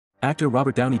Actor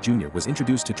Robert Downey Jr. was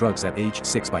introduced to drugs at age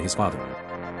 6 by his father.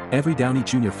 Every Downey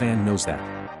Jr. fan knows that.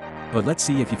 But let's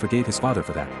see if he forgave his father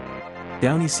for that.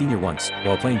 Downey Senior once,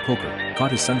 while playing poker, caught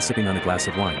his son sipping on a glass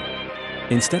of wine.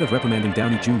 Instead of reprimanding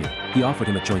Downey Jr., he offered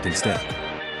him a joint instead.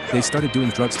 They started doing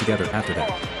drugs together after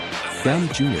that. Downey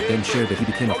Jr. then shared that he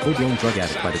became a full-blown drug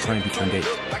addict by the time he turned 8.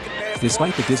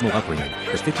 Despite the dismal upbringing,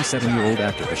 the 57-year-old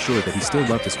actor assured that he still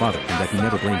loved his father and that he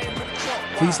never blamed him.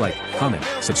 Please like, comment,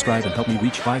 subscribe and help me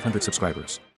reach 500 subscribers.